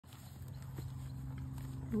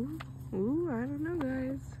Ooh, ooh, I don't know,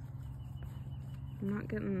 guys. I'm not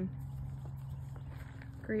getting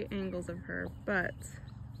great angles of her, but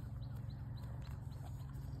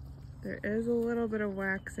there is a little bit of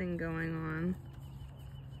waxing going on.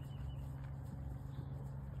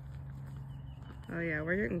 Oh yeah,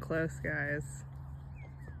 we're getting close, guys.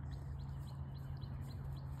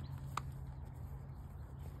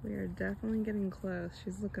 We are definitely getting close.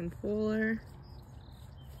 She's looking fuller.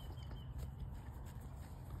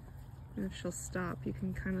 And if she'll stop, you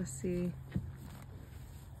can kind of see,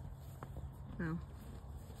 no,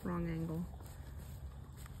 wrong angle.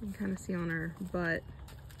 You can kind of see on her butt,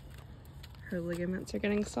 her ligaments are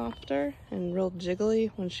getting softer and real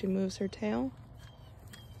jiggly when she moves her tail.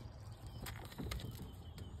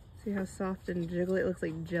 See how soft and jiggly it looks,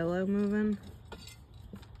 like jello moving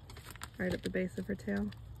right at the base of her tail.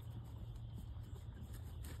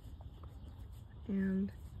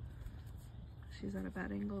 And she's at a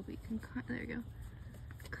bad angle, but you can there you go.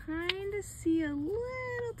 Kind of see a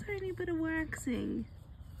little tiny bit of waxing.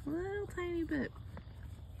 A little tiny bit.